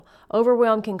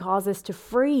Overwhelm can cause us to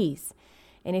freeze.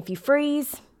 And if you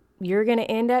freeze, you're going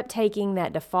to end up taking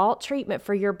that default treatment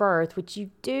for your birth, which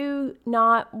you do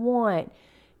not want,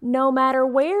 no matter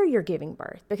where you're giving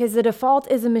birth, because the default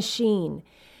is a machine.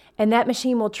 And that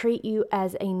machine will treat you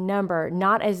as a number,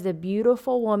 not as the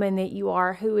beautiful woman that you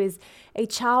are, who is a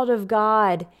child of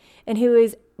God and who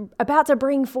is about to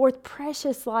bring forth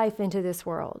precious life into this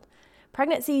world.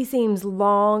 Pregnancy seems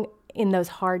long in those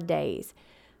hard days,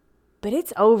 but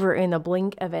it's over in the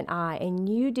blink of an eye, and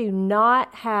you do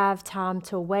not have time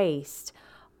to waste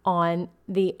on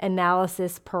the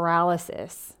analysis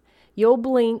paralysis. You'll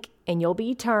blink and you'll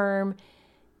be term,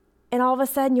 and all of a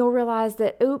sudden you'll realize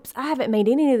that, oops, I haven't made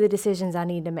any of the decisions I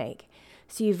need to make.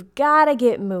 So you've got to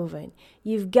get moving.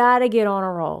 You've got to get on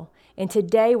a roll. And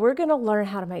today we're going to learn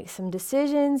how to make some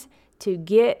decisions to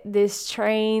get this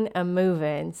train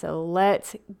a-moving. So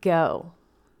let's go.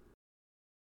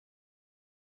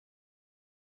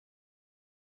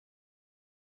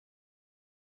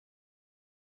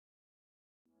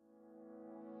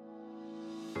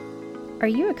 Are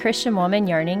you a Christian woman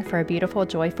yearning for a beautiful,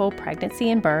 joyful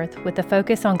pregnancy and birth with a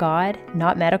focus on God,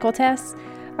 not medical tests?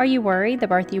 Are you worried the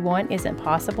birth you want isn't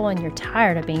possible and you're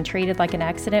tired of being treated like an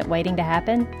accident waiting to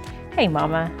happen? Hey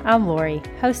Mama, I'm Lori,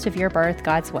 host of Your Birth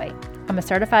God's Way. I'm a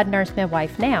certified nurse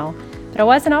midwife now, but I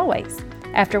wasn't always.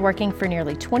 After working for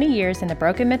nearly 20 years in the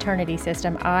broken maternity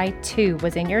system, I too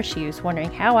was in your shoes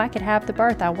wondering how I could have the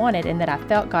birth I wanted and that I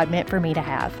felt God meant for me to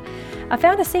have. I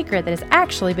found a secret that has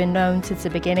actually been known since the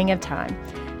beginning of time.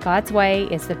 God's way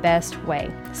is the best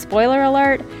way. Spoiler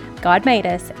alert, God made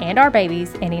us and our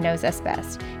babies, and He knows us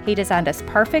best. He designed us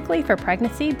perfectly for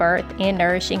pregnancy, birth, and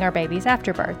nourishing our babies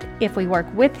after birth, if we work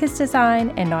with His design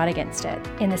and not against it.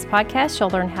 In this podcast, you'll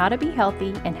learn how to be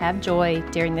healthy and have joy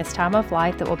during this time of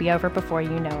life that will be over before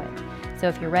you know it. So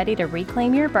if you're ready to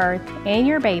reclaim your birth and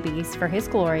your babies for His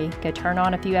glory, go turn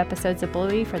on a few episodes of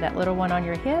Bluey for that little one on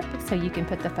your hip so you can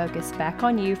put the focus back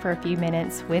on you for a few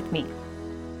minutes with me.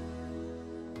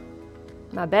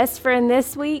 My best friend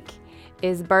this week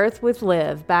is Birth with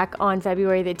Liv. Back on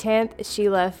February the 10th, she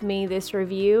left me this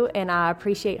review, and I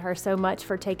appreciate her so much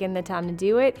for taking the time to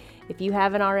do it. If you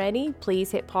haven't already,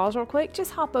 please hit pause real quick.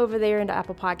 Just hop over there into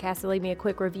Apple Podcasts and leave me a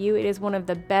quick review. It is one of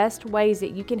the best ways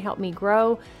that you can help me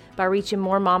grow by reaching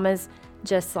more mamas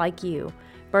just like you.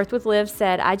 Birth with Liv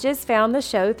said, I just found the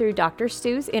show through Dr.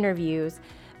 Stu's interviews,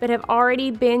 but have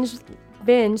already binged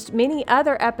many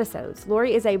other episodes.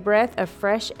 Lori is a breath of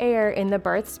fresh air in the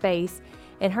birth space,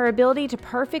 and her ability to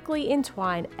perfectly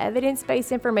entwine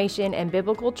evidence-based information and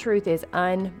biblical truth is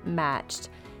unmatched.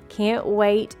 Can't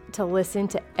wait to listen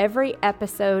to every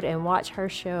episode and watch her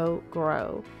show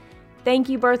grow. Thank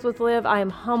you, Birth with Liv. I am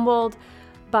humbled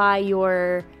by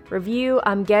your review.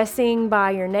 I'm guessing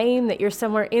by your name that you're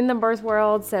somewhere in the birth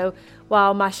world. So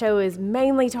while my show is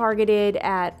mainly targeted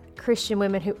at Christian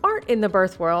women who aren't in the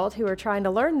birth world, who are trying to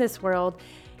learn this world,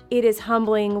 it is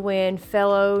humbling when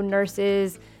fellow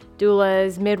nurses,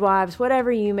 doulas, midwives,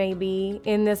 whatever you may be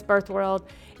in this birth world,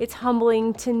 it's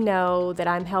humbling to know that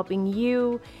I'm helping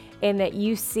you and that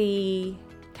you see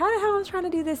kind of how I'm trying to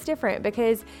do this different.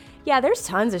 Because yeah, there's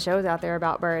tons of shows out there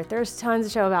about birth. There's tons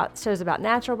of shows about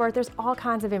natural birth. There's all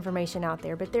kinds of information out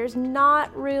there, but there's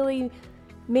not really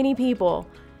many people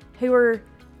who are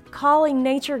calling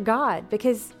nature God,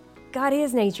 because God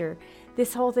is nature.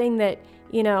 This whole thing that,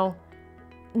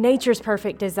 nature's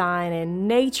perfect design and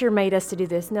nature made us to do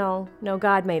this. No,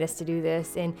 God made us to do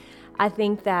this. And I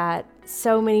think that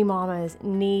so many mamas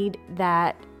need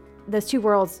that those two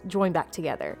worlds join back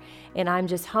together. And I'm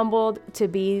just humbled to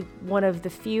be one of the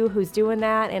few who's doing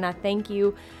that. And I thank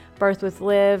you, Birth with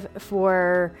Liv,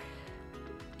 for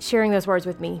sharing those words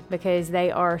with me, because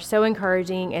they are so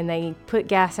encouraging and they put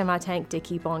gas in my tank to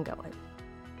keep on going.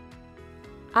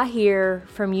 I hear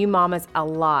from you mamas a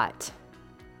lot,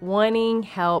 wanting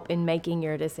help in making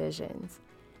your decisions.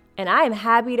 And I am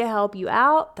happy to help you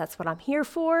out. That's what I'm here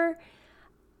for.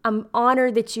 I'm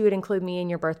honored that you would include me in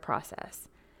your birth process.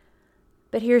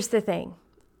 But here's the thing.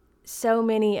 So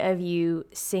many of you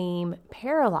seem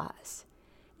paralyzed.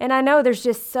 And I know there's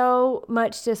just so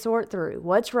much to sort through.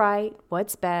 What's right?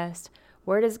 What's best?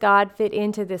 Where does God fit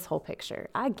into this whole picture?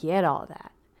 I get all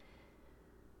that.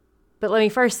 But let me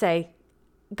first say,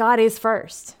 God is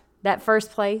first. That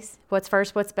first place, what's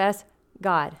first, what's best?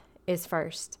 God is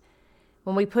first.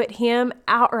 When we put Him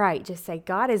outright, just say,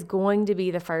 God is going to be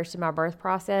the first in my birth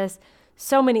process,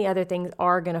 so many other things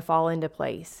are going to fall into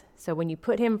place. So when you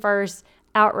put Him first,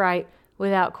 outright,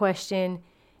 without question,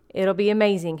 it'll be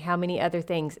amazing how many other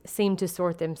things seem to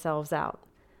sort themselves out.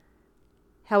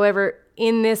 However,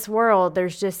 in this world,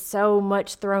 there's just so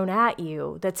much thrown at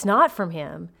you that's not from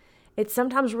Him. It's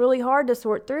sometimes really hard to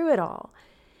sort through it all.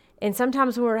 And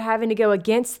sometimes when we're having to go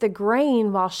against the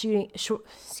grain while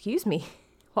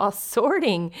while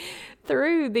sorting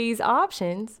through these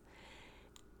options,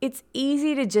 it's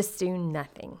easy to just do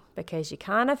nothing because you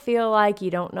kind of feel like you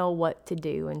don't know what to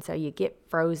do. And so you get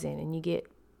frozen and you get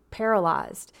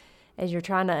paralyzed as you're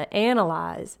trying to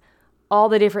analyze all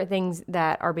the different things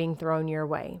that are being thrown your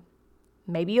way.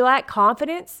 Maybe you lack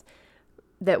confidence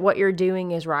that what you're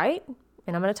doing is right.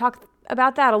 And I'm going to talk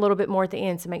about that a little bit more at the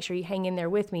end. So make sure you hang in there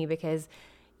with me because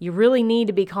you really need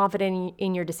to be confident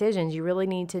in your decisions. You really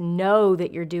need to know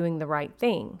that you're doing the right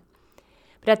thing.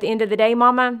 But at the end of the day,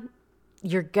 mama,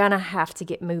 you're going to have to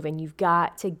get moving. You've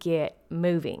got to get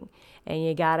moving and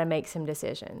you got to make some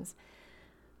decisions.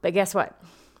 But guess what?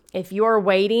 If you're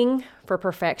waiting for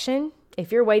perfection,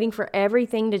 if you're waiting for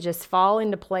everything to just fall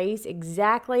into place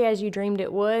exactly as you dreamed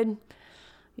it would,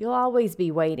 you'll always be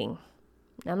waiting.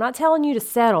 Now, I'm not telling you to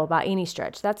settle by any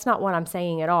stretch. That's not what I'm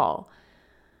saying at all.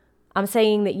 I'm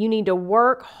saying that you need to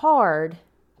work hard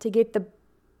to get the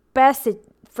best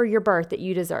for your birth that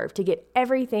you deserve, to get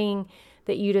everything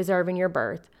that you deserve in your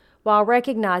birth, while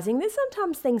recognizing that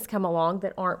sometimes things come along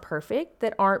that aren't perfect,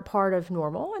 that aren't part of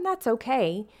normal, and that's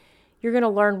okay. You're going to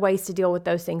learn ways to deal with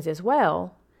those things as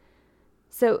well.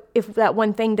 So if that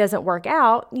one thing doesn't work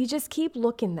out, you just keep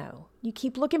looking though. You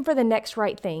keep looking for the next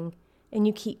right thing and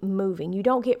you keep moving. You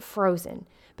don't get frozen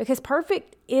because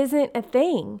perfect isn't a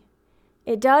thing.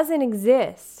 It doesn't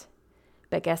exist.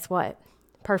 But guess what?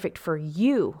 Perfect for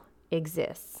you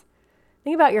exists.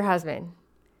 Think about your husband.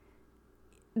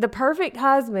 The perfect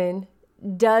husband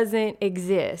doesn't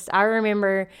exist. I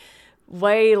remember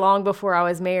way long before I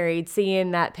was married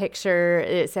seeing that picture.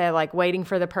 It said like waiting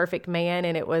for the perfect man,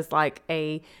 and it was like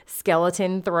a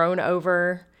skeleton thrown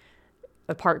over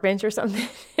a park bench or something.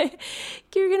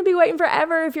 You're going to be waiting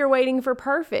forever if you're waiting for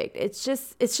perfect. It's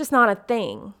just not a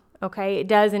thing. Okay, it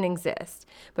doesn't exist.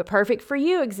 But perfect for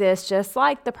you exists, just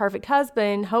like the perfect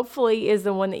husband hopefully is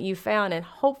the one that you found, and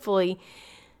hopefully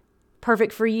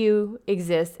perfect for you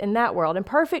exists in that world. And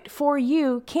perfect for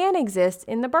you can exist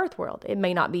in the birth world. It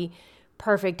may not be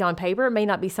perfect on paper. It may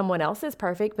not be someone else's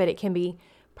perfect, but it can be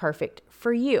perfect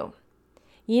for you.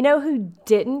 You know who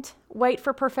didn't wait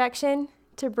for perfection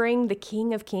to bring the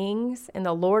King of Kings and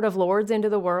the Lord of Lords into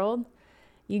the world?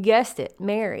 You guessed it,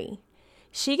 Mary.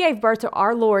 She gave birth to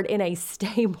our Lord in a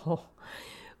stable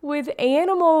with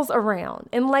animals around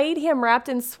and laid him wrapped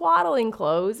in swaddling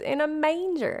clothes in a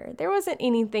manger. There wasn't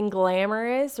anything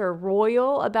glamorous or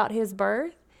royal about his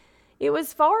birth. It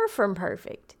was far from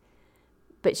perfect.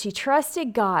 But she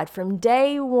trusted God from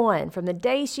day one, from the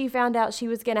day she found out she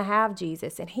was going to have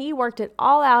Jesus, and he worked it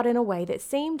all out in a way that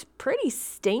seemed pretty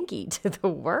stinky to the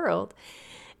world.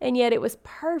 And yet it was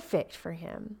perfect for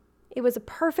him. It was a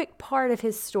perfect part of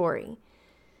his story.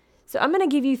 So I'm going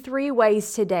to give you 3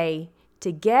 ways today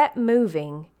to get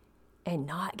moving and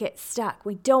not get stuck.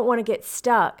 We don't want to get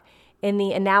stuck in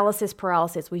the analysis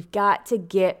paralysis. We've got to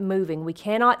get moving. We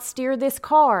cannot steer this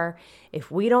car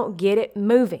if we don't get it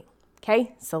moving.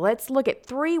 Okay, so let's look at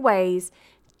 3 ways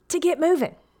to get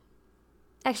moving.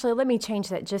 Actually, let me change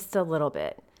that just a little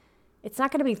bit. It's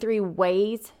not going to be 3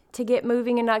 ways to get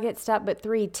moving and not get stuck, but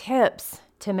 3 tips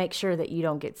to make sure that you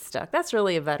don't get stuck. That's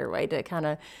really a better way to kind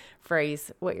of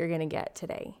phrase what you're going to get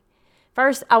today.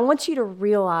 First, I want you to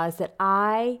realize that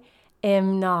I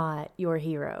am not your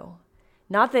hero.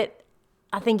 Not that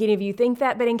I think any of you think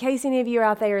that, but in case any of you are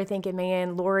out there are thinking,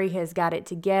 man, Lori has got it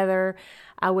together.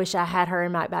 I wish I had her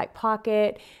in my back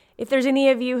pocket. If there's any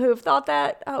of you who have thought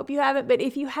that, I hope you haven't. But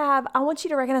if you have, I want you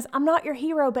to recognize I'm not your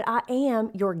hero, but I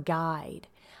am your guide.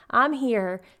 I'm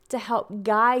here to help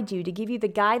guide you, to give you the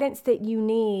guidance that you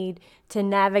need to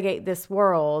navigate this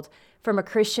world from a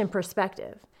Christian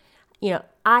perspective. You know,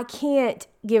 I can't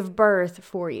give birth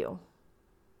for you.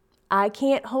 I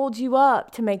can't hold you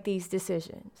up to make these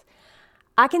decisions.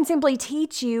 I can simply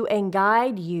teach you and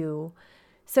guide you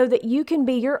so that you can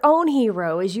be your own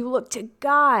hero as you look to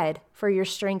God for your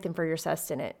strength and for your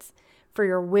sustenance, for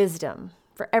your wisdom,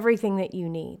 for everything that you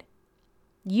need.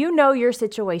 You know your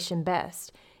situation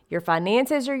best. Your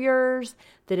finances are yours.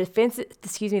 The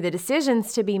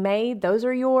decisions to be made, those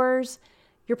are yours.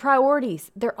 Your priorities,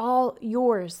 they're all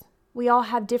yours. We all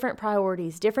have different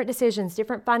priorities, different decisions,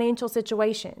 different financial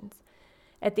situations.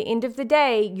 At the end of the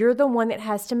day, you're the one that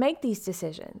has to make these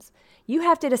decisions. You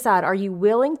have to decide, are you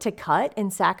willing to cut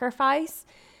and sacrifice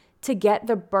to get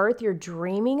the birth you're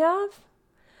dreaming of?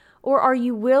 Or are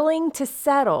you willing to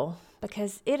settle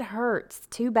because it hurts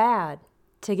too bad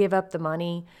to give up the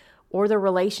money or the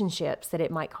relationships that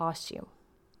it might cost you?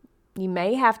 You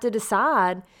may have to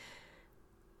decide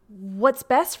what's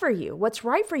best for you, what's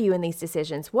right for you in these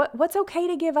decisions, what's okay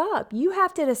to give up. You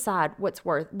have to decide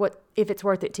if it's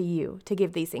worth it to you to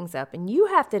give these things up. And you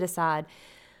have to decide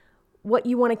what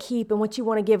you want to keep and what you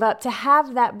want to give up to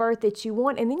have that birth that you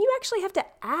want. And then you actually have to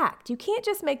act. You can't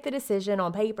just make the decision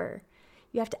on paper.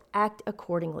 You have to act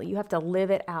accordingly. You have to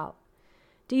live it out.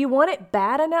 Do you want it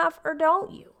bad enough or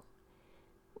don't you?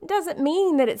 It doesn't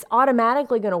mean that it's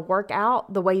automatically going to work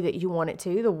out the way that you want it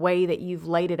to, the way that you've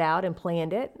laid it out and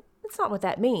planned it. That's not what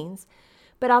that means.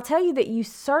 But I'll tell you that you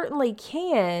certainly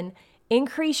can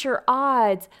increase your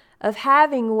odds of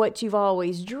having what you've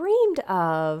always dreamed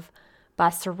of by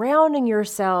surrounding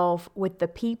yourself with the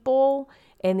people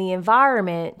and the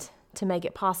environment to make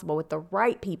it possible, with the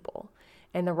right people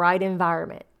and the right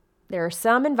environment. There are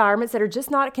some environments that are just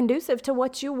not conducive to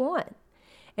what you want.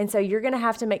 And so you're going to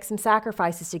have to make some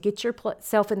sacrifices to get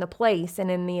yourself in the place and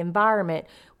in the environment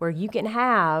where you can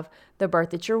have the birth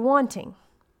that you're wanting.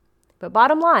 But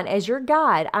bottom line, as your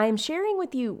guide, I am sharing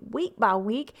with you week by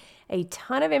week a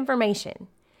ton of information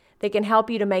that can help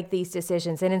you to make these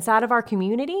decisions. And inside of our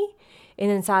community and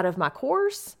inside of my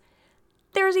course,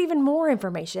 there's even more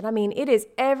information. I mean, it is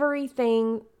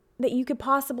everything that you could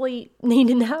possibly need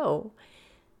to know.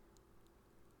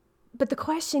 But the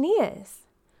question is,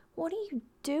 what are you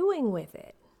doing with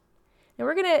it? And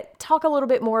we're going to talk a little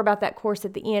bit more about that course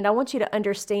at the end. I want you to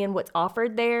understand what's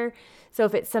offered there. So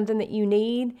if it's something that you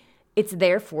need, it's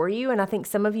there for you. And I think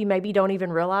some of you maybe don't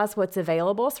even realize what's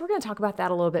available. So we're going to talk about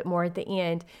that a little bit more at the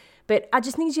end. But I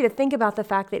just need you to think about the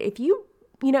fact that if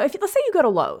let's say you go to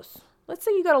Lowe's. Let's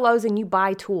say you go to Lowe's and you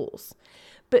buy tools.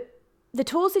 But the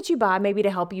tools that you buy maybe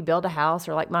to help you build a house,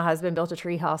 or like my husband built a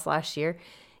tree house last year.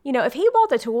 If he bought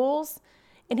the tools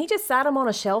and he just sat them on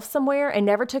a shelf somewhere and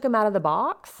never took them out of the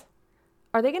box,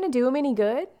 are they going to do him any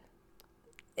good?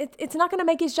 It's not going to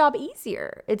make his job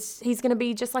easier. He's going to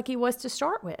be just like he was to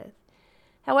start with.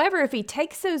 However, if he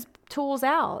takes those tools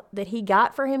out that he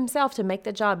got for himself to make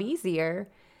the job easier,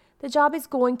 the job is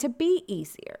going to be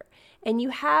easier. And you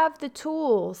have the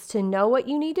tools to know what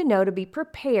you need to know to be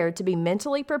prepared, to be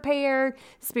mentally prepared,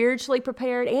 spiritually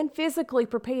prepared, and physically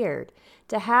prepared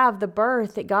to have the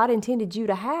birth that God intended you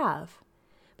to have.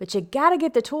 But you got to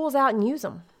get the tools out and use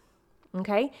them.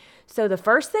 Okay? So the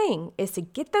first thing is to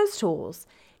get those tools,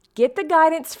 get the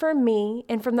guidance from me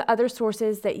and from the other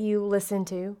sources that you listen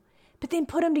to, but then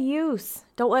put them to use.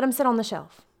 Don't let them sit on the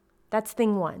shelf. That's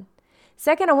thing one.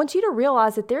 Second, I want you to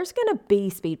realize that there's going to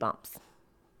be speed bumps.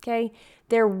 Okay?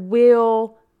 There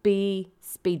will be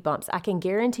speed bumps. I can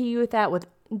guarantee you that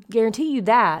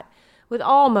with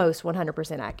almost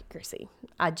 100% accuracy.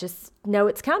 I just know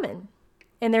it's coming.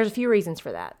 And there's a few reasons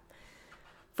for that.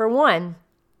 For one,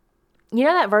 you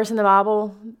know that verse in the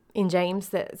Bible in James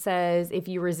that says, if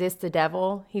you resist the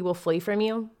devil, he will flee from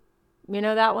you? You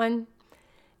know that one?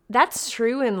 That's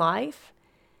true in life,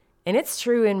 and it's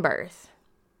true in birth.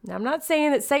 Now, I'm not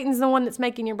saying that Satan's the one that's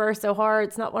making your birth so hard.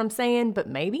 It's not what I'm saying, but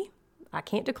maybe. I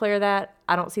can't declare that.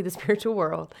 I don't see the spiritual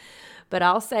world. But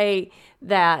I'll say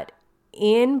that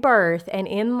in birth and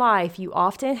in life, you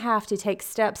often have to take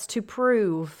steps to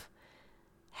prove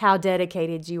how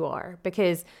dedicated you are.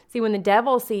 Because, see, when the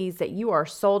devil sees that you are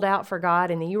sold out for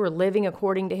God and that you are living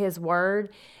according to his word,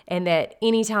 and that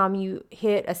anytime you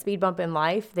hit a speed bump in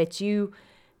life, that you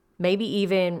maybe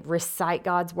even recite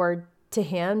God's word to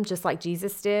him, just like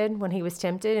Jesus did when he was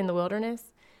tempted in the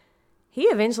wilderness, he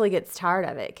eventually gets tired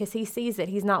of it because he sees that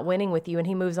he's not winning with you and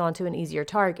he moves on to an easier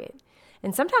target.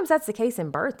 And sometimes that's the case in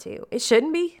birth too. It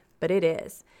shouldn't be, but it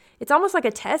is. It's almost like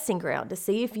a testing ground to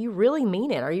see if you really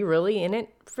mean it. Are you really in it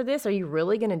for this? Are you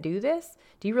really going to do this?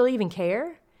 Do you really even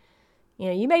care?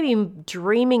 You may be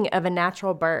dreaming of a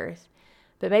natural birth,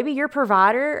 but maybe your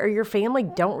provider or your family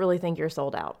don't really think you're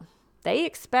sold out. They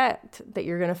expect that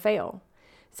you're going to fail.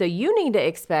 So you need to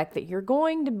expect that you're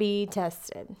going to be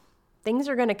tested. Things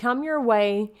are going to come your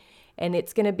way, and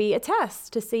it's going to be a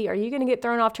test to see, are you going to get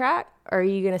thrown off track or are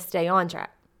you going to stay on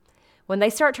track? When they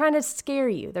start trying to scare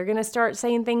you, they're going to start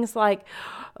saying things like,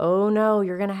 oh no,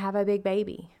 you're going to have a big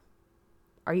baby.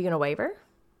 Are you going to waver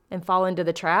and fall into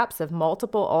the traps of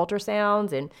multiple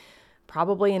ultrasounds and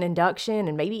probably an induction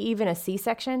and maybe even a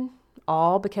C-section,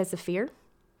 all because of fear?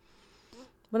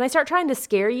 When they start trying to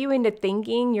scare you into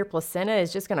thinking your placenta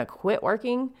is just going to quit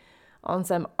working on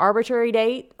some arbitrary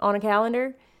date on a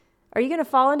calendar, are you going to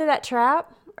fall into that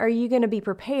trap? Or are you going to be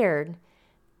prepared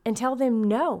and tell them,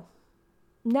 no,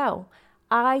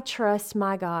 I trust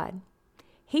my God.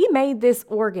 He made this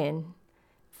organ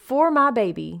for my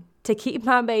baby to keep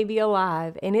my baby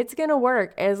alive, and it's going to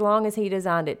work as long as he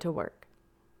designed it to work.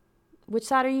 Which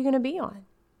side are you going to be on?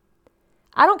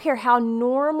 I don't care how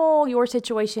normal your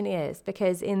situation is,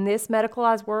 because in this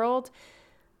medicalized world,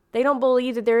 they don't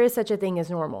believe that there is such a thing as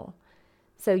normal.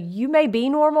 So you may be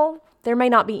normal. There may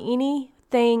not be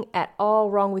anything at all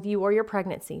wrong with you or your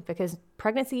pregnancy, because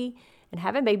pregnancy and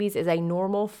having babies is a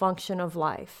normal function of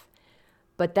life.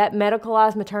 But that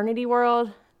medicalized maternity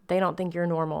world, they don't think you're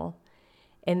normal.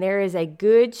 And there is a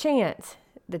good chance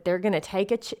that they're going to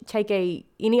take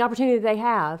any opportunity they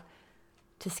have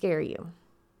to scare you.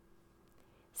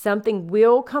 Something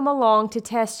will come along to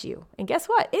test you. And guess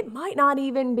what? It might not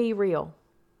even be real.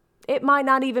 It might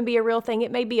not even be a real thing.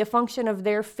 It may be a function of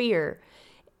their fear.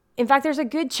 In fact, there's a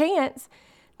good chance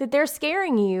that they're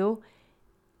scaring you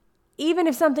even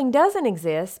if something doesn't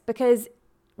exist, because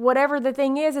whatever the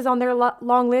thing is on their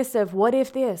long list of what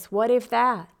if this, what if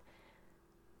that.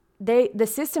 The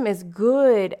system is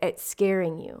good at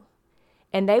scaring you,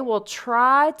 and they will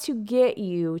try to get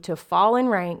you to fall in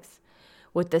ranks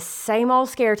with the same old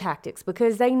scare tactics,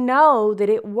 because they know that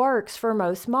it works for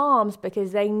most moms,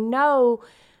 because they know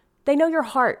your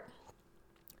heart.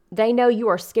 They know you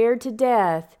are scared to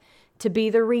death to be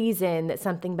the reason that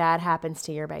something bad happens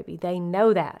to your baby. They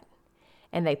know that,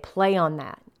 and they play on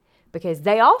that, because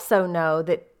they also know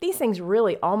that these things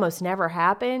really almost never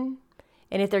happen.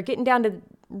 And if they're getting down to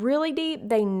really deep,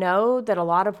 they know that a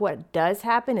lot of what does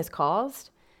happen is caused.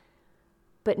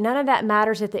 But none of that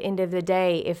matters at the end of the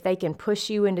day if they can push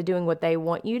you into doing what they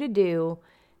want you to do,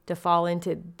 to fall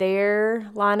into their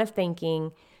line of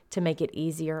thinking, to make it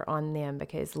easier on them.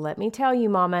 Because let me tell you,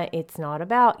 mama, it's not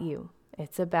about you.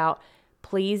 It's about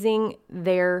pleasing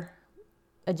their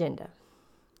agenda.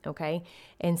 Okay?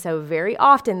 And so very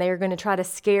often they are going to try to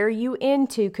scare you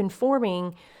into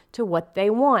conforming to what they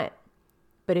want.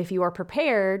 But if you are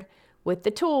prepared with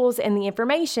the tools and the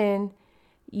information,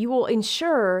 you will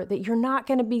ensure that you're not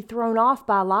going to be thrown off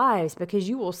by lies, because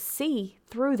you will see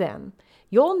through them.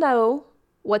 You'll know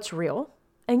what's real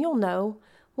and you'll know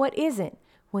what isn't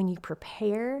when you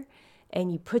prepare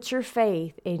and you put your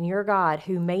faith in your God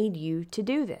who made you to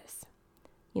do this.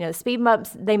 The speed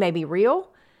bumps, they may be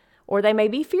real or they may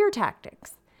be fear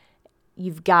tactics.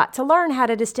 You've got to learn how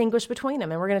to distinguish between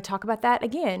them. And we're going to talk about that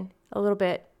again a little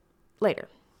bit later.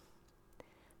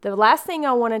 The last thing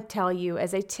I want to tell you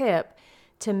as a tip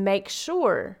to make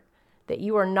sure that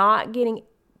you are not getting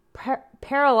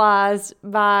paralyzed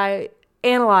by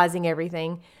analyzing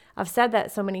everything. I've said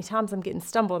that so many times, I'm getting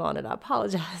stumbled on it. I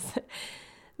apologize.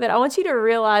 But I want you to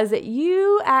realize that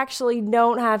you actually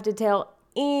don't have to tell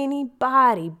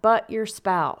anybody but your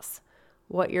spouse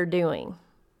what you're doing,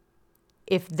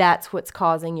 if that's what's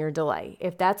causing your delay.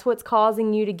 If that's what's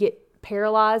causing you to get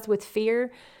paralyzed with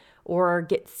fear or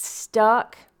get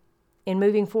stuck in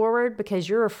moving forward because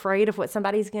you're afraid of what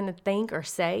somebody's going to think or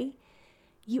say,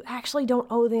 you actually don't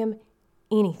owe them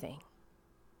anything.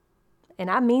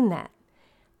 And I mean that.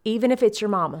 Even if it's your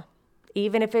mama,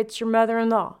 even if it's your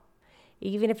mother-in-law,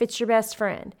 even if it's your best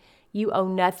friend, you owe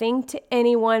nothing to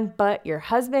anyone but your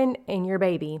husband and your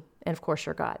baby, and of course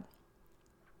your God.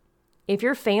 If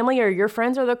your family or your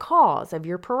friends are the cause of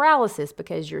your paralysis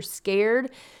because you're scared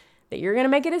that you're going to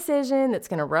make a decision that's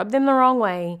going to rub them the wrong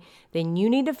way, then you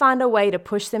need to find a way to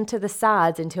push them to the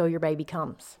sides until your baby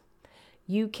comes.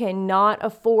 You cannot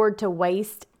afford to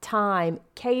waste time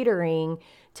catering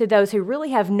to those who really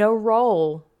have no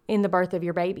role in the birth of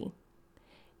your baby.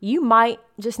 You might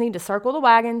just need to circle the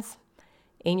wagons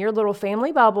in your little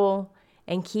family bubble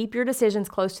and keep your decisions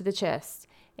close to the chest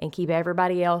and keep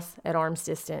everybody else at arm's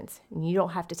distance. And you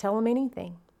don't have to tell them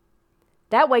anything.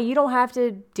 That way you don't have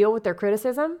to deal with their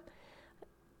criticism,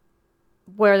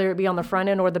 whether it be on the front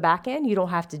end or the back end. You don't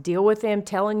have to deal with them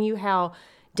telling you how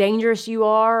dangerous you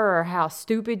are or how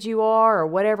stupid you are or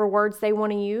whatever words they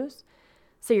want to use.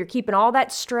 So you're keeping all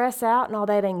that stress out and all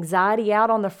that anxiety out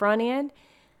on the front end.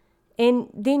 And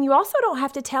then you also don't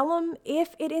have to tell them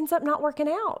if it ends up not working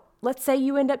out. Let's say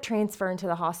you end up transferring to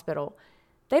the hospital.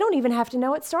 They don't even have to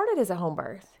know it started as a home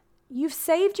birth. You've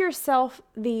saved yourself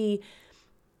the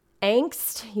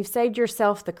angst, you've saved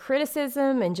yourself the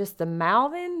criticism and just the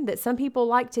mouthing that some people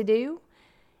like to do.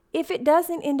 If it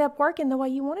doesn't end up working the way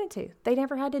you wanted to, they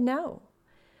never had to know.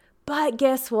 But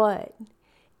guess what?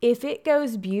 If it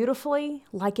goes beautifully,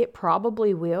 like it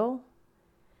probably will,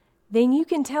 then you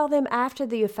can tell them after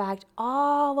the fact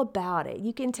all about it.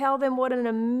 You can tell them what an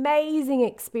amazing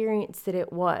experience that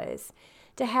it was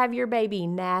to have your baby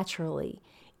naturally,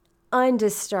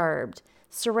 undisturbed,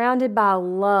 surrounded by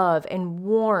love and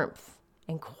warmth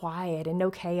and quiet and no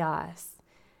chaos.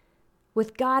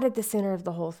 With God at the center of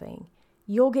the whole thing,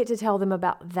 you'll get to tell them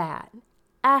about that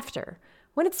after,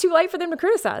 when it's too late for them to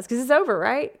criticize because it's over,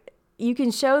 right? You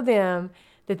can show them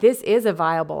that this is a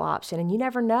viable option, and you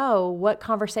never know what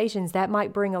conversations that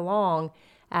might bring along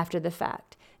after the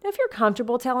fact. Now, if you're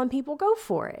comfortable telling people, go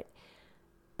for it.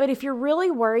 But if you're really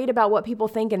worried about what people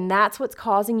think and that's what's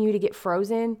causing you to get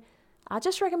frozen, I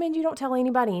just recommend you don't tell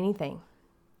anybody anything.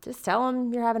 Just tell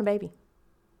them you're having a baby.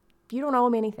 You don't owe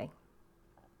them anything.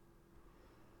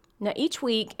 Now, each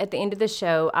week at the end of the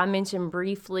show, I mention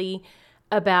briefly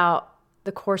about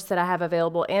the course that I have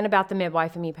available and about the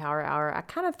Midwife and Me Power Hour. I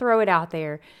kind of throw it out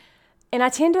there. And I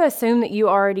tend to assume that you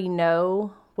already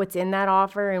know what's in that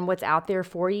offer and what's out there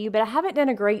for you, but I haven't done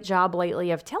a great job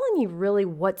lately of telling you really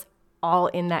what's all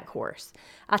in that course.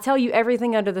 I tell you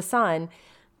everything under the sun,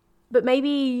 but maybe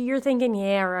you're thinking,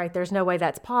 yeah, right, there's no way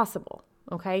that's possible,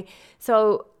 okay?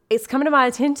 So it's coming to my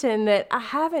attention that I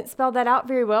haven't spelled that out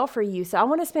very well for you. So I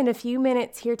want to spend a few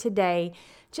minutes here today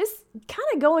just kind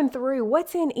of going through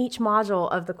what's in each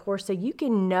module of the course so you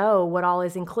can know what all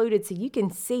is included, so you can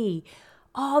see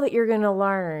all that you're going to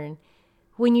learn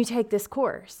when you take this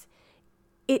course.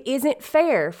 It isn't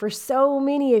fair for so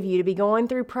many of you to be going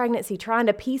through pregnancy, trying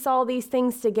to piece all these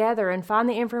things together and find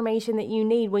the information that you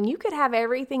need when you could have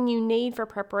everything you need for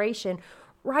preparation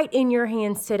right in your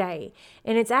hands today.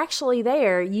 And it's actually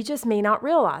there. You just may not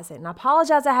realize it. And I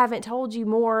apologize I haven't told you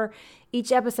more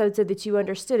each episode so that you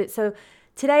understood it. So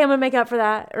today I'm going to make up for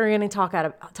that. We're going to talk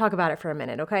about it for a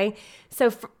minute, okay?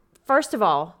 So first of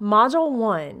all, Module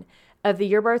 1 of the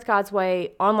Your Birth God's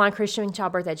Way online Christian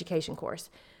childbirth education course.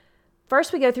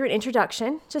 First, we go through an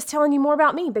introduction, just telling you more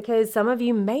about me because some of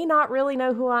you may not really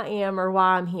know who I am or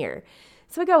why I'm here.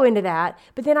 So we go into that,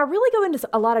 but then I really go into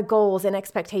a lot of goals and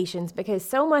expectations because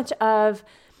so much of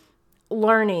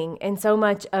learning and so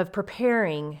much of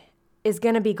preparing is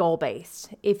going to be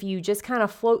goal-based. If you just kind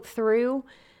of float through,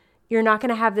 you're not going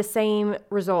to have the same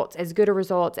results, as good a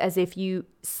results as if you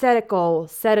set a goal,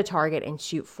 set a target, and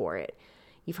shoot for it.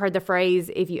 You've heard the phrase,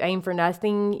 if you aim for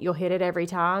nothing, you'll hit it every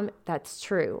time. That's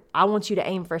true. I want you to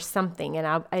aim for something,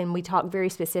 and we talk very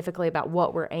specifically about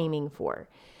what we're aiming for.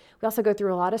 We also go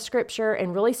through a lot of scripture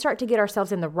and really start to get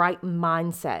ourselves in the right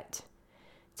mindset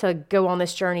to go on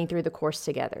this journey through the course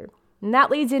together. And that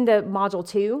leads into Module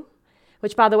 2,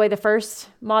 which, by the way, the first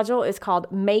module is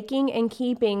called Making and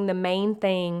Keeping the Main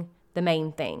Thing the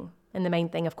Main Thing. And the main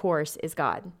thing, of course, is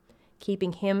God.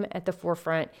 Keeping Him at the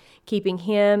forefront, keeping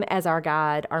Him as our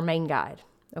guide, our main guide,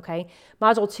 okay?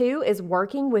 Module 2 is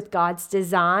working with God's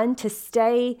design to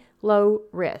stay low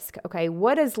risk, okay?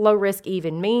 What does low risk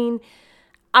even mean?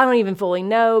 I don't even fully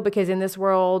know because in this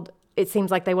world, it seems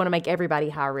like they want to make everybody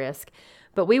high risk.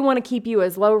 But we want to keep you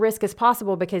as low risk as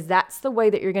possible because that's the way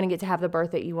that you're going to get to have the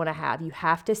birth that you want to have. You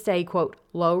have to stay, quote,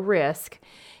 low risk.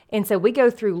 And so we go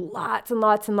through lots and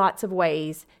lots and lots of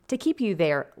ways to keep you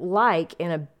there, like in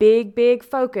a big, big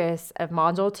focus of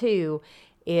Module 2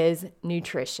 is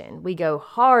nutrition. We go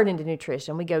hard into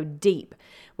nutrition. We go deep.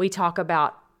 We talk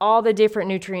about all the different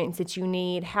nutrients that you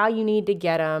need, how you need to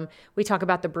get them. We talk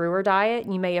about the brewer diet.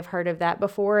 You may have heard of that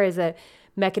before as a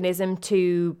mechanism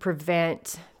to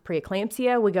prevent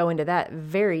preeclampsia. We go into that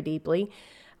very deeply.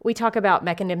 We talk about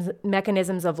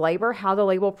mechanisms of labor, how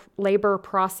the labor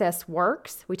process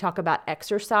works. We talk about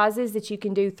exercises that you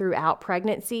can do throughout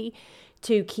pregnancy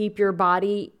to keep your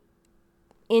body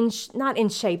not in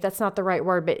shape, that's not the right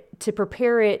word, but to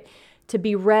prepare it to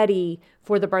be ready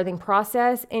for the birthing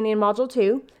process. And in Module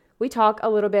 2, we talk a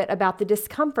little bit about the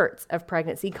discomforts of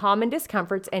pregnancy, common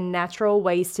discomforts and natural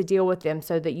ways to deal with them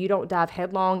so that you don't dive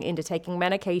headlong into taking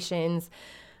medications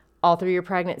all through your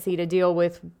pregnancy to deal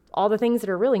with all the things that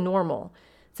are really normal.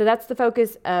 So that's the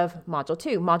focus of Module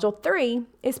 2. Module 3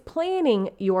 is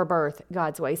planning your birth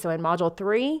God's way. So in Module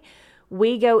 3,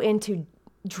 we go into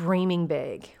dreaming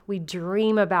big. We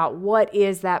dream about what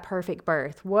is that perfect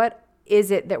birth? What is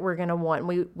it that we're going to want?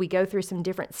 We go through some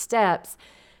different steps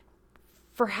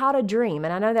for how to dream.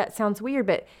 And I know that sounds weird,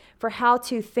 but for how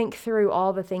to think through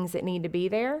all the things that need to be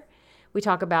there. We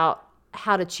talk about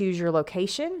how to choose your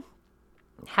location,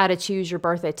 how to choose your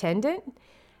birth attendant,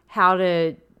 how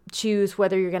to choose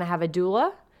whether you're going to have a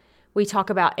doula. We talk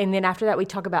about, and then after that, we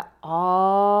talk about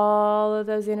all of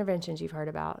those interventions you've heard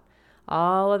about,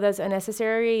 all of those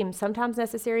unnecessary and sometimes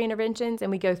necessary interventions,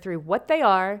 and we go through what they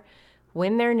are,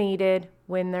 when they're needed,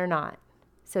 when they're not,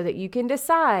 so that you can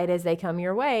decide as they come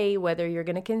your way whether you're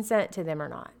going to consent to them or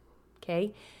not,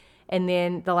 okay? And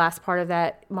then the last part of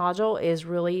that module is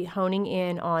really honing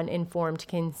in on informed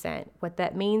consent, what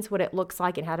that means, what it looks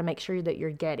like, and how to make sure that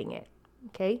you're getting it,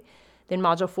 okay? Then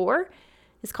Module 4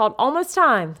 is called Almost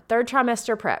Time, Third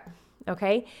Trimester Prep,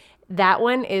 okay? That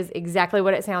one is exactly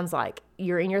what it sounds like.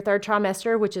 You're in your third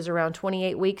trimester, which is around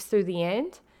 28 weeks through the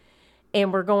end,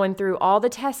 And we're going through all the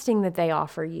testing that they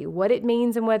offer you, what it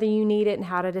means and whether you need it and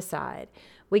how to decide.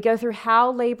 We go through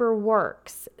how labor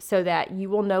works so that you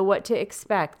will know what to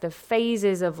expect, the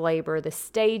phases of labor, the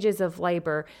stages of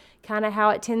labor, kind of how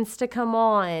it tends to come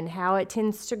on, how it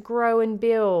tends to grow and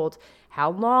build,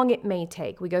 how long it may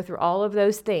take. We go through all of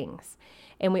those things.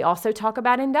 And we also talk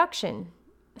about induction,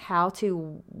 how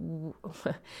to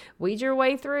weed your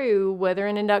way through whether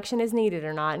an induction is needed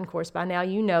or not. And of course, by now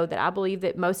you know that I believe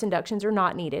that most inductions are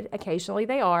not needed. Occasionally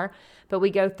they are, but we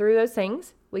go through those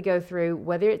things. We go through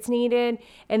whether it's needed,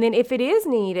 and then if it is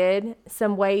needed,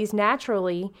 some ways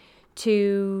naturally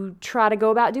to try to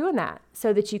go about doing that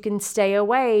so that you can stay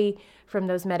away from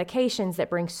those medications that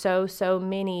bring so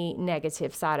many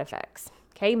negative side effects.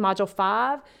 Okay, Module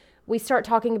 5, we start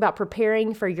talking about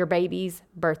preparing for your baby's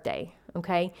birthday.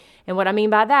 Okay, and what I mean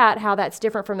by that, how that's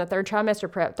different from the third trimester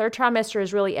prep. Third trimester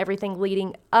is really everything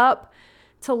leading up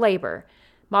to labor.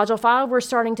 Module 5, we're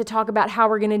starting to talk about how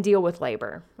we're going to deal with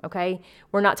labor, okay?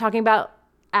 We're not talking about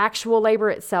actual labor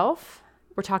itself.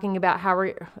 We're talking about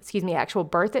actual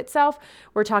birth itself.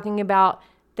 We're talking about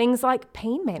things like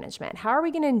pain management. How are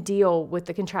we going to deal with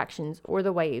the contractions or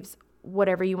the waves,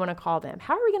 whatever you want to call them?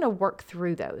 How are we going to work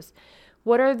through those?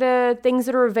 What are the things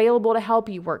that are available to help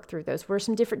you work through those? What are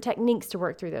some different techniques to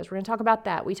work through those? We're going to talk about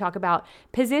that. We talk about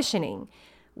positioning,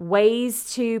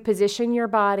 ways to position your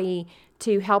body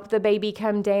to help the baby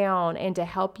come down and to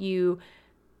help you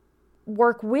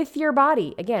work with your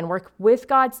body. Again, work with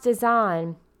God's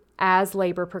design as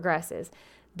labor progresses.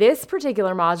 This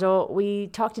particular module, we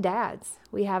talk to dads.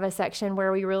 We have a section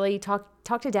where we really talk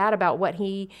to dad about what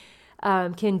he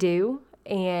can do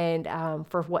and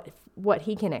for what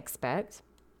he can expect.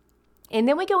 And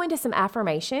then we go into some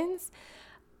affirmations.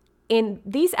 And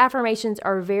these affirmations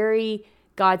are very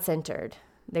God-centered.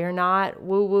 They're not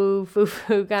woo-woo,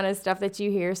 foo-foo kind of stuff that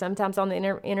you hear sometimes on the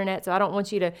internet. So I don't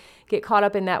want you to get caught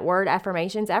up in that word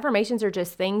affirmations. Affirmations are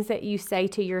just things that you say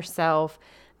to yourself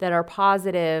that are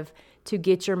positive to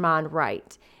get your mind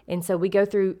right. And so we go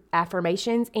through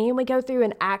affirmations and we go through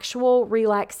an actual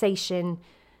relaxation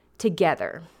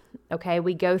together. Okay,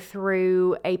 we go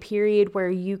through a period where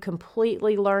you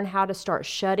completely learn how to start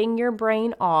shutting your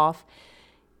brain off,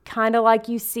 kind of like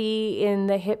you see in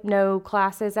the hypno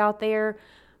classes out there,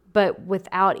 but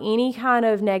without any kind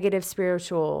of negative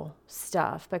spiritual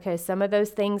stuff, because some of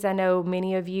those things I know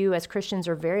many of you as Christians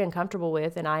are very uncomfortable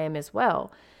with, and I am as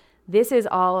well. This is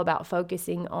all about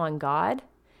focusing on God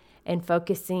and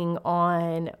focusing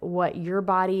on what your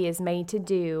body is made to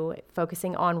do,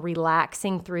 focusing on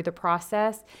relaxing through the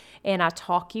process. And I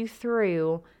talk you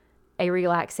through a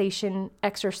relaxation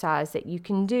exercise that you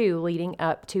can do leading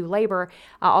up to labor.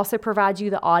 I also provide you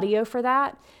the audio for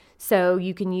that. So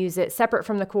you can use it separate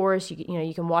from the course.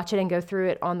 You can watch it and go through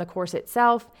it on the course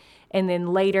itself. And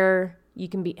then later you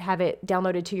can have it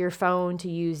downloaded to your phone to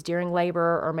use during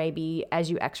labor, or maybe as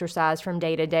you exercise from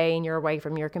day to day and you're away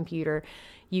from your computer,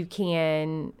 you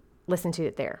can listen to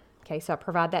it there. Okay, so I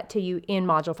provide that to you in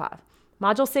Module 5.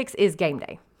 Module 6 is game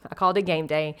day. I called it game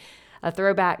day, a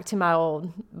throwback to my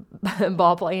old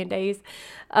ball playing days.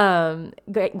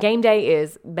 Game day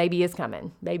is baby is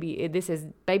coming. This is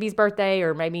baby's birthday,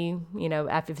 or maybe,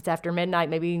 if it's after midnight,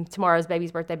 maybe tomorrow's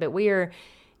baby's birthday, but we are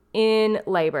in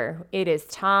labor. It is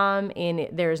time, and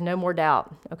there is no more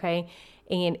doubt, okay?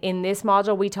 And in this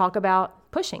module, we talk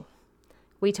about pushing.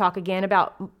 We talk again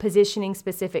about positioning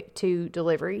specific to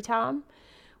delivery time.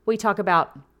 We talk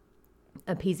about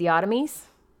episiotomies,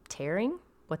 tearing,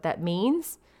 what that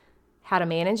means, how to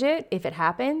manage it if it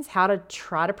happens, how to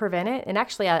try to prevent it. And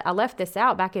actually, I left this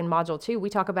out back in Module 2. We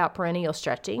talk about perennial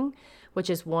stretching, which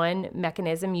is one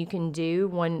mechanism you can do,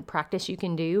 one practice you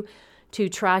can do to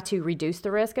try to reduce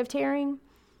the risk of tearing.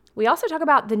 We also talk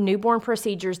about the newborn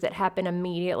procedures that happen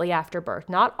immediately after birth.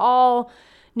 Not all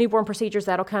newborn procedures,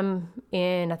 that'll come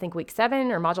in, I think, week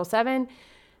 7 or Module 7.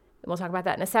 We'll talk about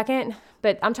that in a second.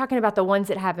 But I'm talking about the ones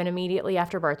that happen immediately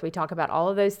after birth. We talk about all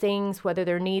of those things, whether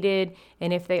they're needed,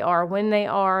 and if they are, when they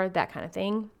are, that kind of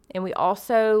thing. And we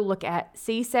also look at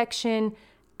C-section,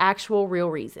 actual real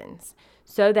reasons,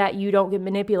 so that you don't get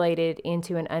manipulated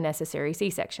into an unnecessary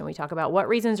C-section. We talk about what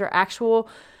reasons are actual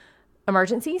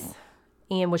emergencies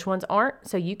and which ones aren't,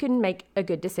 so you can make a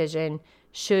good decision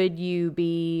should you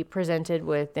be presented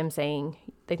with them saying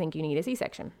they think you need a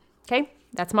C-section. Okay,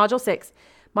 that's Module 6.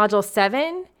 Module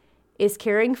 7 is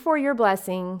caring for your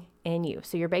blessing in you.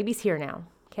 So your baby's here now,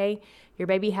 okay? Your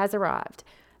baby has arrived.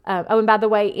 And by the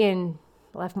way, in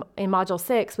Module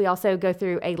 6, we also go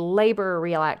through a labor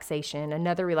relaxation,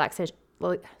 another relaxation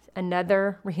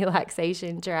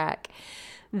track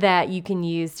that you can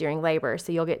use during labor.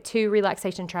 So you'll get 2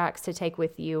 relaxation tracks to take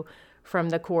with you from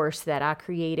the course that I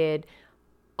created,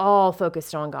 all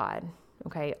focused on God.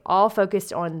 Okay, all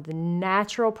focused on the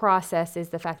natural processes,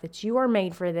 the fact that you are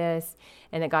made for this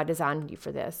and that God designed you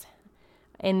for this.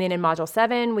 And then in module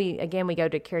 7, we go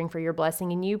to caring for your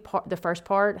blessing. And the first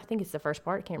part, I think it's the first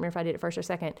part, I can't remember if I did it first or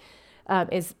second,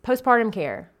 is postpartum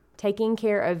care, taking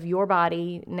care of your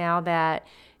body now that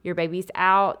your baby's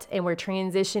out and we're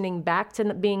transitioning back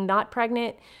to being not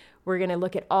pregnant. We're going to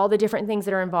look at all the different things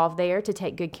that are involved there to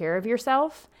take good care of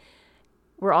yourself.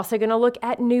 We're also going to look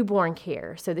at newborn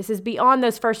care. So this is beyond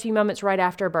those first few moments right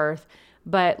after birth,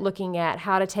 but looking at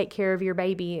how to take care of your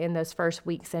baby in those first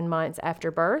weeks and months after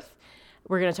birth.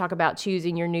 We're going to talk about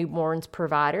choosing your newborn's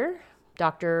provider,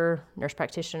 doctor, nurse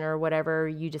practitioner, whatever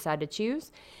you decide to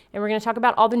choose. And we're going to talk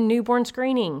about all the newborn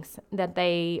screenings that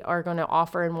they are going to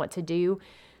offer and what to do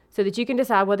so that you can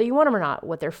decide whether you want them or not,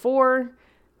 what they're for,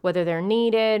 whether they're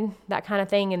needed, that kind of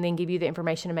thing, and then give you the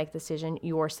information to make the decision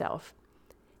yourself.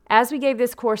 As we gave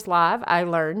this course live, I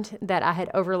learned that I had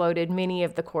overloaded many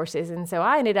of the courses, and so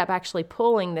I ended up actually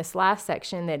pulling this last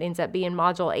section that ends up being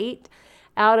Module 8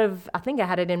 out of, I think I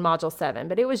had it in Module 7,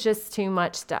 but it was just too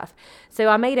much stuff. So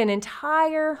I made an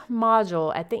entire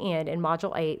module at the end in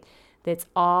Module 8 that's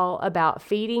all about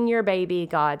feeding your baby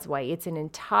God's way. It's an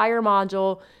entire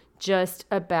module just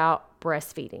about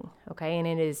breastfeeding, okay? And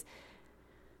it is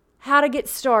how to get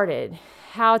started,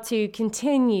 how to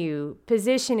continue,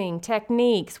 positioning,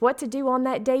 techniques, what to do on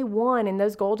that day 1 in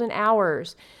those golden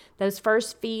hours, those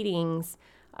first feedings,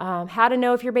 how to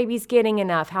know if your baby's getting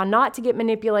enough, how not to get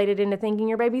manipulated into thinking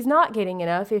your baby's not getting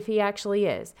enough if he actually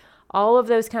is. All of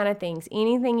those kind of things,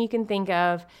 anything you can think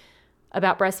of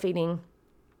about breastfeeding,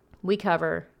 we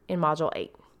cover in Module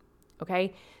 8,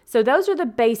 okay? So those are the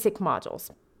basic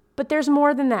modules, but there's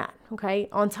more than that, okay?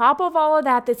 On top of all of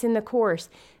that that's in the course,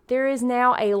 there is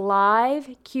now a live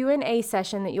Q&A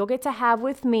session that you'll get to have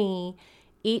with me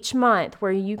each month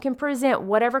where you can present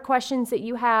whatever questions that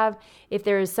you have. If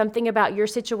there is something about your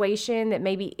situation that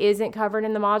maybe isn't covered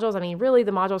in the modules, I mean, really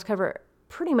the modules cover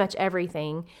pretty much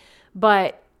everything,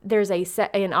 but there's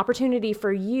an opportunity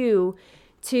for you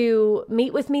to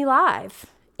meet with me live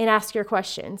and ask your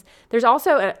questions. There's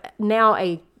also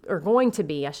going to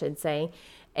be,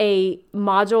 a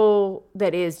module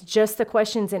that is just the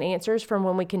questions and answers from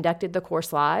when we conducted the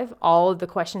course live, all of the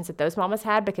questions that those mamas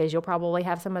had, because you'll probably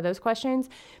have some of those questions.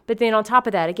 But then on top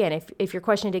of that, again, if your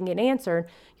question didn't get answered,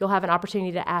 you'll have an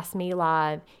opportunity to ask me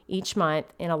live each month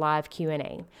in a live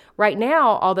Q&A. Right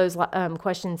now, all those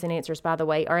questions and answers, by the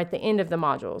way, are at the end of the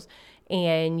modules,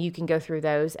 and you can go through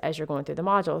those as you're going through the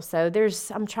modules. So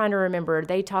I'm trying to remember,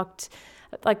 they talked,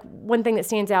 like one thing that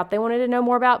stands out, they wanted to know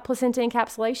more about placenta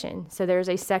encapsulation. So there's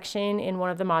a section in one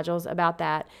of the modules about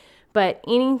that. But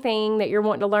anything that you're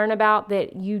wanting to learn about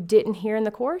that you didn't hear in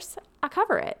the course, I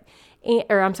cover it.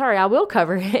 I will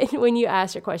cover it when you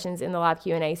ask your questions in the live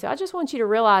Q&A. So I just want you to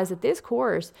realize that this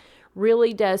course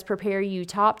really does prepare you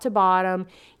top to bottom.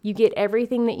 You get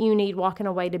everything that you need walking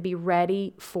away to be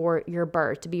ready for your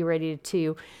birth, to be ready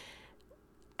to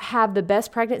have the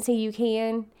best pregnancy you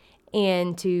can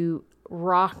and to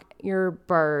rock your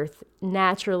birth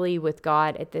naturally with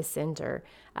God at the center.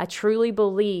 I truly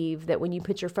believe that when you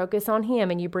put your focus on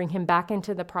Him and you bring Him back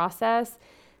into the process,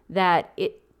 that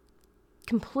it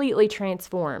completely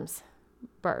transforms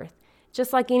birth.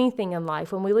 Just like anything in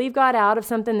life, when we leave God out of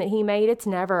something that He made, it's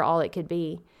never all it could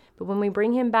be. But when we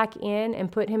bring Him back in and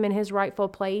put Him in His rightful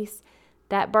place,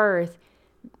 that birth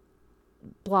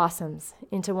blossoms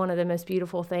into one of the most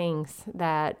beautiful things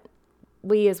that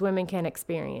we as women can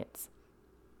experience.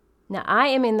 Now, I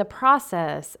am in the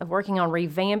process of working on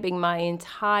revamping my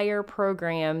entire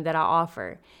program that I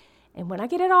offer. And when I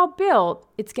get it all built,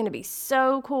 it's going to be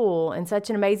so cool and such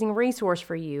an amazing resource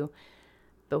for you.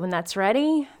 But when that's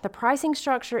ready, the pricing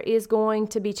structure is going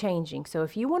to be changing. So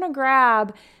if you want to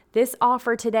grab this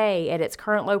offer today at its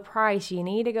current low price, you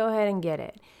need to go ahead and get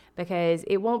it, because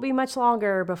it won't be much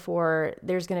longer before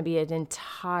there's going to be an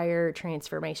entire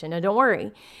transformation. Now, don't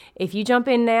worry. If you jump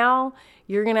in now,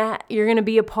 you're going to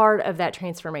be a part of that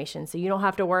transformation. So you don't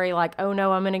have to worry like, oh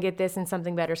no, I'm going to get this and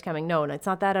something better is coming. No, it's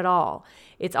not that at all.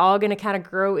 It's all going to kind of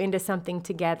grow into something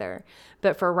together.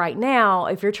 But for right now,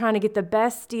 if you're trying to get the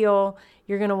best deal,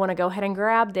 you're going to want to go ahead and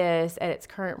grab this at its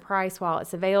current price while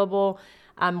it's available.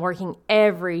 I'm working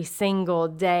every single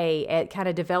day at kind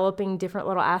of developing different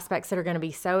little aspects that are going to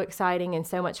be so exciting and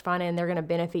so much fun, and they're going to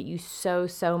benefit you so,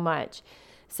 so much.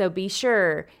 So be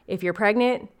sure, if you're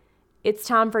pregnant, it's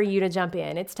time for you to jump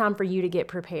in. It's time for you to get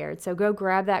prepared. So go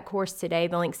grab that course today.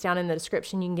 The link's down in the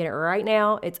description. You can get it right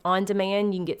now. It's on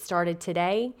demand. You can get started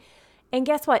today. And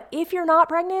guess what? If you're not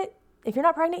pregnant, if you're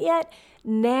not pregnant yet,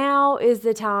 now is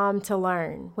the time to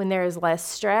learn when there is less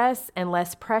stress and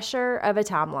less pressure of a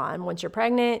timeline. Once you're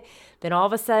pregnant, then all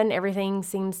of a sudden everything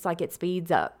seems like it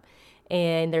speeds up.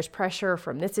 And there's pressure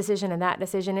from this decision and that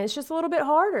decision. And it's just a little bit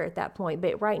harder at that point.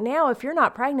 But right now, if you're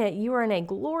not pregnant, you are in a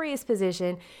glorious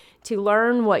position to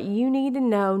learn what you need to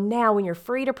know now when you're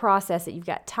free to process it. You've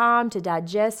got time to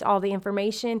digest all the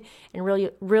information and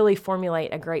really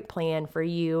formulate a great plan for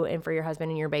you and for your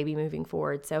husband and your baby moving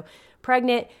forward. So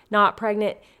pregnant, not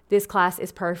pregnant, this class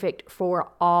is perfect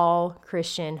for all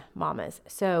Christian mamas.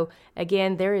 So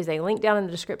again, there is a link down in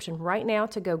the description right now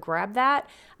to go grab that.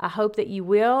 I hope that you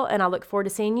will, and I look forward to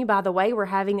seeing you. By the way, we're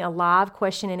having a live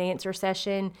question and answer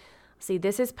session. See,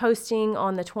 this is posting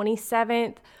on the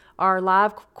 27th. Our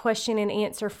live question and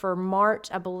answer for March,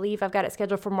 I believe I've got it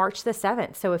scheduled for March the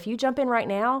 7th. So if you jump in right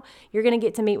now, you're going to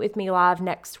get to meet with me live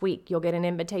next week. You'll get an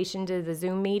invitation to the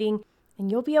Zoom meeting, and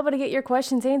you'll be able to get your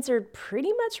questions answered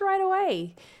pretty much right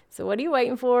away. So what are you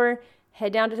waiting for?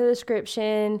 Head down to the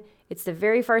description. It's the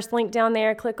very first link down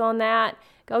there. Click on that.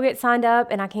 Go get signed up,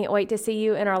 and I can't wait to see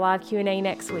you in our live Q&A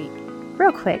next week.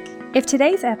 Real quick, if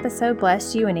today's episode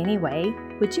blessed you in any way,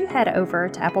 would you head over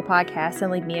to Apple Podcasts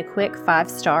and leave me a quick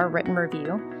 5-star written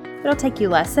review? It'll take you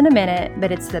less than a minute,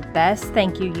 but it's the best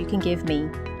thank you can give me.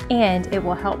 And it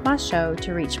will help my show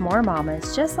to reach more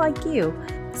mamas just like you,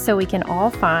 so we can all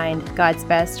find God's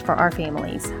best for our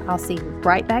families. I'll see you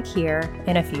right back here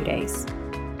in a few days.